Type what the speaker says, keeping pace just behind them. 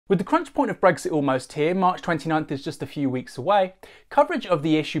With the crunch point of Brexit almost here, March 29th is just a few weeks away, coverage of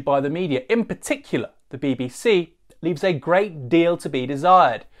the issue by the media, in particular the BBC, leaves a great deal to be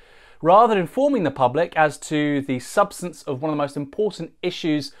desired. Rather than informing the public as to the substance of one of the most important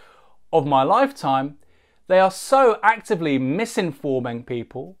issues of my lifetime, they are so actively misinforming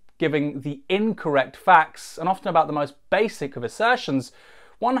people, giving the incorrect facts, and often about the most basic of assertions,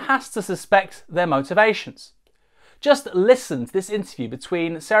 one has to suspect their motivations. Just listen to this interview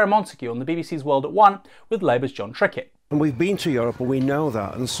between Sarah Montague on the BBC's World at One with Labour's John Trickett. And we've been to Europe and we know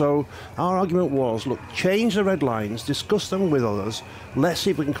that, and so our argument was, look, change the red lines, discuss them with others, let's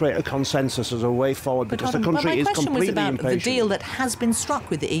see if we can create a consensus as a way forward, because the country is completely impatient. My question was about the deal that has been struck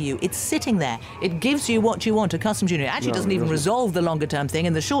with the EU. It's sitting there. It gives you what you want, a customs union. It actually doesn't even resolve the longer term thing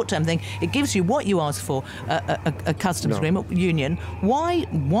and the short term thing. It gives you what you ask for, a customs agreement, union.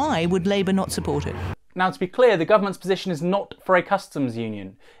 Why would Labour not support it? Now, to be clear, the government's position is not for a customs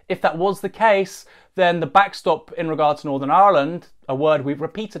union. If that was the case, then the backstop in regard to Northern Ireland, a word we've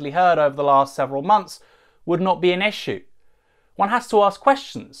repeatedly heard over the last several months, would not be an issue. One has to ask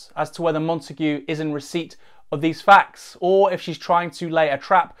questions as to whether Montague is in receipt of these facts, or if she's trying to lay a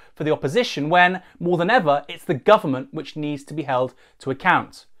trap for the opposition when, more than ever, it's the government which needs to be held to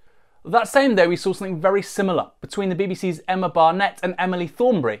account. That same day, we saw something very similar between the BBC's Emma Barnett and Emily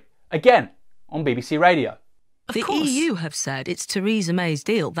Thornberry, again on BBC Radio. The EU have said it's Theresa May's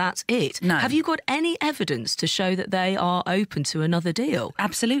deal, that's it. No. Have you got any evidence to show that they are open to another deal?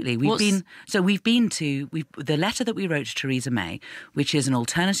 Absolutely. We've been to the letter that we wrote to Theresa May, which is an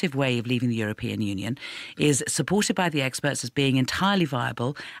alternative way of leaving the European Union, is supported by the experts as being entirely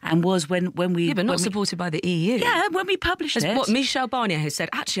viable, and was when we... Yeah, but not supported by the EU. Yeah, when we published it. What Michel Barnier has said,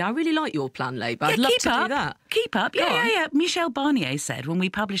 actually, I really like your plan, Labour. I'd love to do that. Keep up. Yeah. Michel Barnier said, when we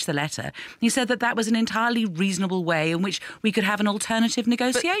published the letter, he said that was an entirely reasonable way in which we could have an alternative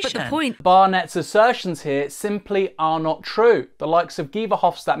negotiation. But the point... Barnett's assertions here simply are not true. The likes of Guy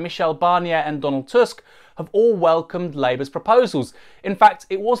Verhofstadt, Michel Barnier and Donald Tusk have all welcomed Labour's proposals. In fact,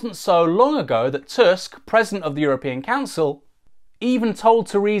 it wasn't so long ago that Tusk, President of the European Council, even told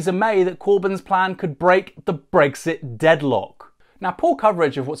Theresa May that Corbyn's plan could break the Brexit deadlock. Now, poor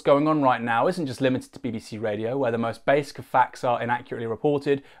coverage of what's going on right now isn't just limited to BBC Radio, where the most basic of facts are inaccurately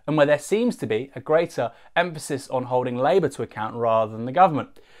reported, and where there seems to be a greater emphasis on holding Labour to account rather than the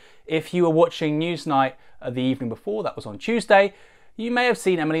government. If you were watching Newsnight the evening before, that was on Tuesday, you may have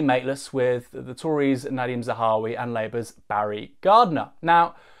seen Emily Maitlis with the Tories' Nadhim Zahawi and Labour's Barry Gardiner.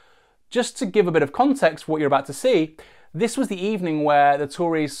 Now, just to give a bit of context for what you're about to see, this was the evening where the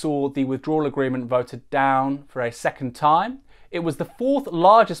Tories saw the withdrawal agreement voted down for a second time. It was the fourth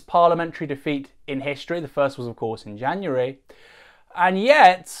largest parliamentary defeat in history. The first was, of course, in January. And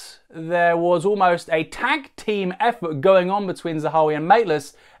yet, there was almost a tag team effort going on between Zahawi and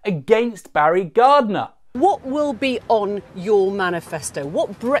Maitlis against Barry Gardiner. What will be on your manifesto?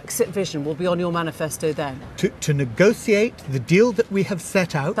 What Brexit vision will be on your manifesto then? To negotiate the deal that we have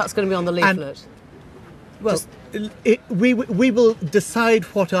set out. That's going to be on the leaflet. We will decide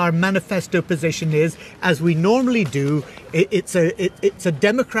what our manifesto position is, as we normally do. It's a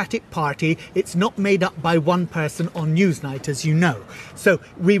democratic party. It's not made up by one person on Newsnight, as you know. So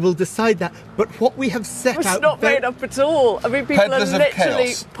we will decide that. But what we have set out... It's not made up at all. I mean, people are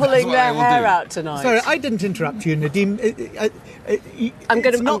literally pulling their hair out tonight. Sorry, I didn't interrupt you, Nadhim. I'm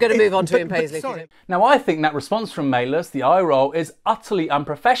going to move on to Ian Paisley. Sorry. Now, I think that response from Maitlis, the eye roll, is utterly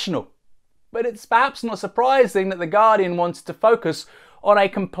unprofessional. But it's perhaps not surprising that The Guardian wanted to focus on a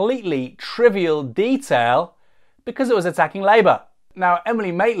completely trivial detail because it was attacking Labour. Now,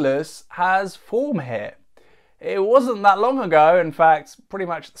 Emily Maitlis has form here. It wasn't that long ago, in fact, pretty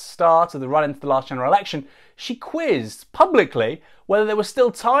much at the start of the run into the last general election, she quizzed publicly whether there was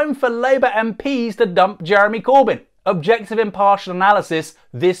still time for Labour MPs to dump Jeremy Corbyn. Objective, impartial analysis,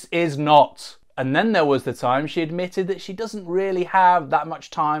 this is not. And then there was the time she admitted that she doesn't really have that much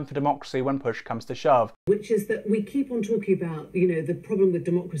time for democracy when push comes to shove. Which is that we keep on talking about, the problem with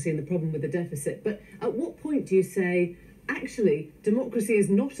democracy and the problem with the deficit. But at what point do you say, actually, democracy is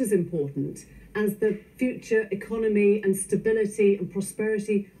not as important as the future economy and stability and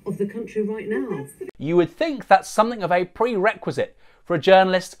prosperity of the country right now? You would think that's something of a prerequisite for a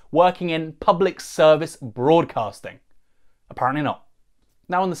journalist working in public service broadcasting. Apparently not.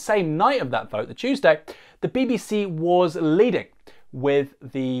 Now, on the same night of that vote, the Tuesday, the BBC was leading with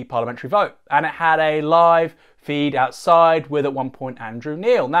the parliamentary vote, and it had a live feed outside with, at one point, Andrew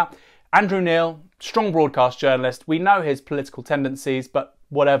Neil. Now, Andrew Neil, strong broadcast journalist, we know his political tendencies, but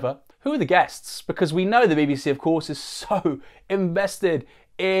whatever. Who are the guests? Because we know the BBC, of course, is so invested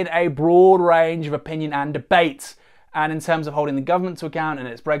in a broad range of opinion and debate. And in terms of holding the government to account and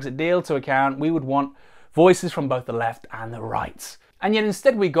its Brexit deal to account, we would want voices from both the left and the right. And yet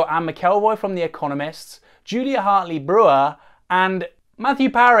instead we got Anne McElroy from The Economist, Julia Hartley-Brewer and Matthew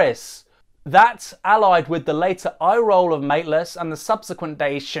Parris. That, allied with the later eye roll of Mateless and the subsequent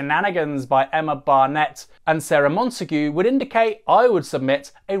day's shenanigans by Emma Barnett and Sarah Montague, would indicate, I would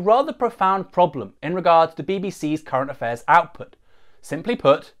submit, a rather profound problem in regard to the BBC's current affairs output. Simply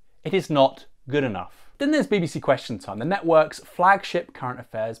put, it is not good enough. Then there's BBC Question Time, the network's flagship current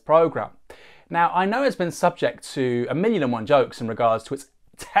affairs programme. Now, I know it's been subject to a million and one jokes in regards to its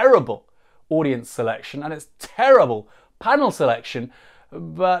terrible audience selection and its terrible panel selection,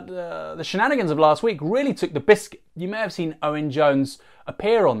 but the shenanigans of last week really took the biscuit. You may have seen Owen Jones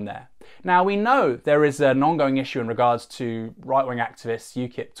appear on there. Now, we know there is an ongoing issue in regards to right-wing activists,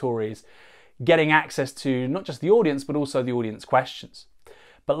 UKIP, Tories, getting access to not just the audience, but also the audience questions.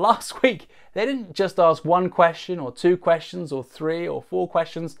 But last week, they didn't just ask one question or two questions or three or four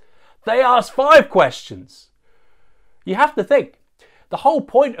questions. They asked 5 questions. You have to think. The whole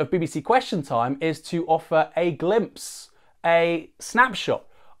point of BBC Question Time is to offer a glimpse, a snapshot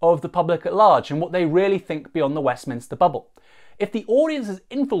of the public at large and what they really think beyond the Westminster bubble. If the audience is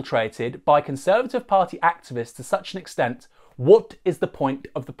infiltrated by Conservative Party activists to such an extent, what is the point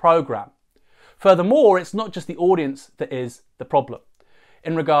of the programme? Furthermore, it's not just the audience that is the problem.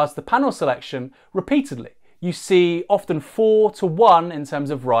 In regards to panel selection, repeatedly, you see often 4-1 in terms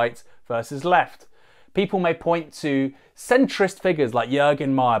of right versus left. People may point to centrist figures like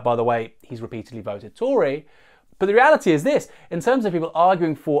Jürgen Meyer, by the way, he's repeatedly voted Tory, but the reality is this, in terms of people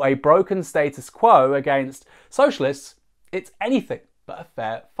arguing for a broken status quo against socialists, it's anything but a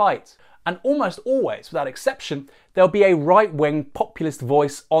fair fight. And almost always, without exception, there'll be a right-wing populist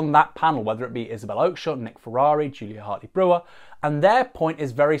voice on that panel, whether it be Isabel Oakeshott, Nick Ferrari, Julia Hartley-Brewer, and their point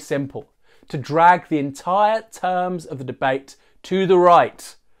is very simple, to drag the entire terms of the debate to the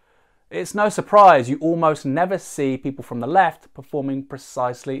right. It's no surprise you almost never see people from the left performing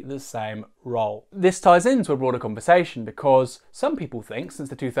precisely the same role. This ties into a broader conversation because some people think since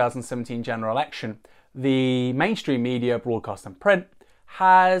the 2017 general election, the mainstream media, broadcast and print,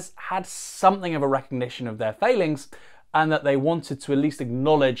 has had something of a recognition of their failings and that they wanted to at least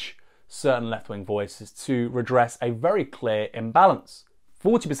acknowledge certain left-wing voices to redress a very clear imbalance.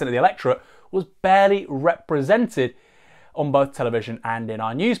 40% of the electorate was barely represented on both television and in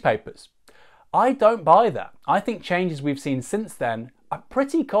our newspapers. I don't buy that. I think changes we've seen since then are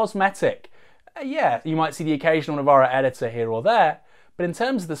pretty cosmetic. Yeah, you might see the occasional Navarra editor here or there, but in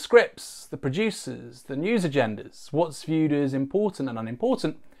terms of the scripts, the producers, the news agendas, what's viewed as important and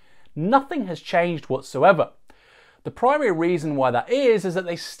unimportant, nothing has changed whatsoever. The primary reason why that is that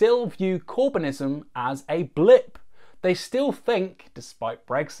they still view Corbynism as a blip. They still think, despite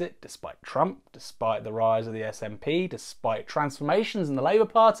Brexit, despite Trump, despite the rise of the SNP, despite transformations in the Labour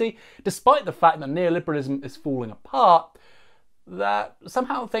Party, despite the fact that neoliberalism is falling apart, that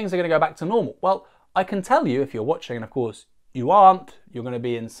somehow things are going to go back to normal. Well, I can tell you, if you're watching, and of course you aren't, you're going to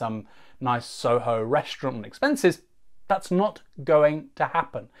be in some nice Soho restaurant on expenses, that's not going to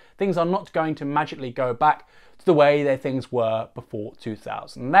happen. Things are not going to magically go back to the way things were before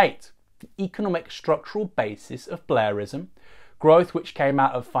 2008. The economic structural basis of Blairism, growth which came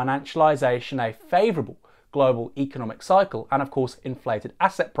out of financialisation, a favourable global economic cycle, and of course inflated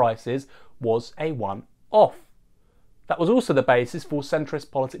asset prices, was a one-off. That was also the basis for centrist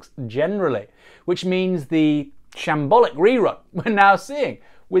politics generally, which means the shambolic rerun we're now seeing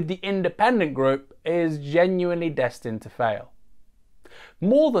with the independent group is genuinely destined to fail.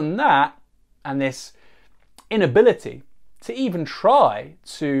 More than that, and this inability to even try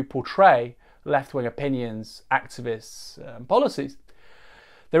to portray left-wing opinions, activists, and policies,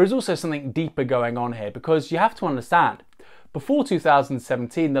 there is also something deeper going on here, because you have to understand, before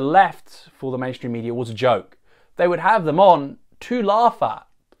 2017, the left for the mainstream media was a joke. They would have them on to laugh at.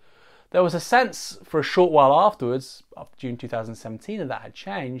 There was a sense for a short while afterwards, after June 2017, that had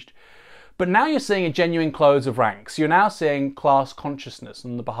changed. But now you're seeing a genuine close of ranks. You're now seeing class consciousness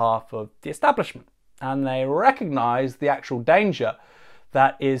on the behalf of the establishment. And they recognise the actual danger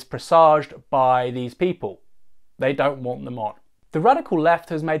that is presaged by these people. They don't want them on. The radical left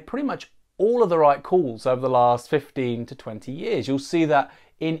has made pretty much all of the right calls over the last 15 to 20 years. You'll see that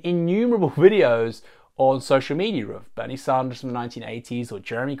in innumerable videos on social media of Bernie Sanders from the 1980s, or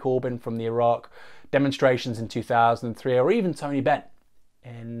Jeremy Corbyn from the Iraq demonstrations in 2003, or even Tony Benn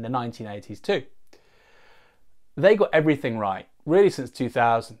in the 1980s too. They got everything right, really, since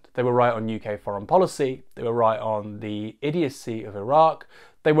 2000. They were right on UK foreign policy, they were right on the idiocy of Iraq,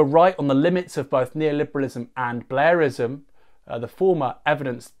 they were right on the limits of both neoliberalism and Blairism, the former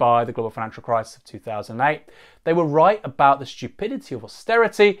evidenced by the global financial crisis of 2008. They were right about the stupidity of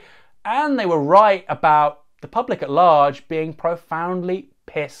austerity, and they were right about the public at large being profoundly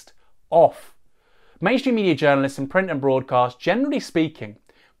pissed off. Mainstream media journalists in print and broadcast, generally speaking,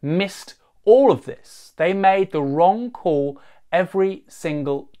 missed all of this. They made the wrong call every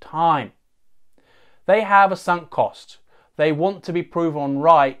single time. They have a sunk cost. They want to be proven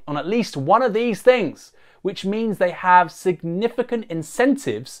right on at least one of these things, which means they have significant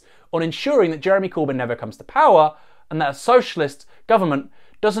incentives on ensuring that Jeremy Corbyn never comes to power and that a socialist government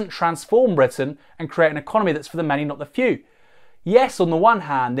doesn't transform Britain and create an economy that's for the many, not the few. Yes, on the one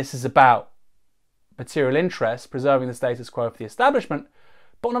hand, this is about material interests, preserving the status quo for the establishment,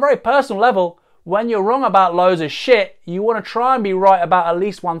 but on a very personal level, when you're wrong about loads of shit, you want to try and be right about at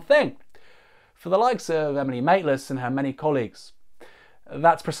least one thing. For the likes of Emily Maitlis and her many colleagues,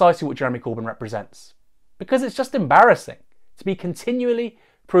 that's precisely what Jeremy Corbyn represents. Because it's just embarrassing to be continually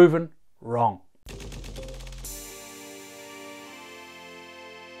proven wrong.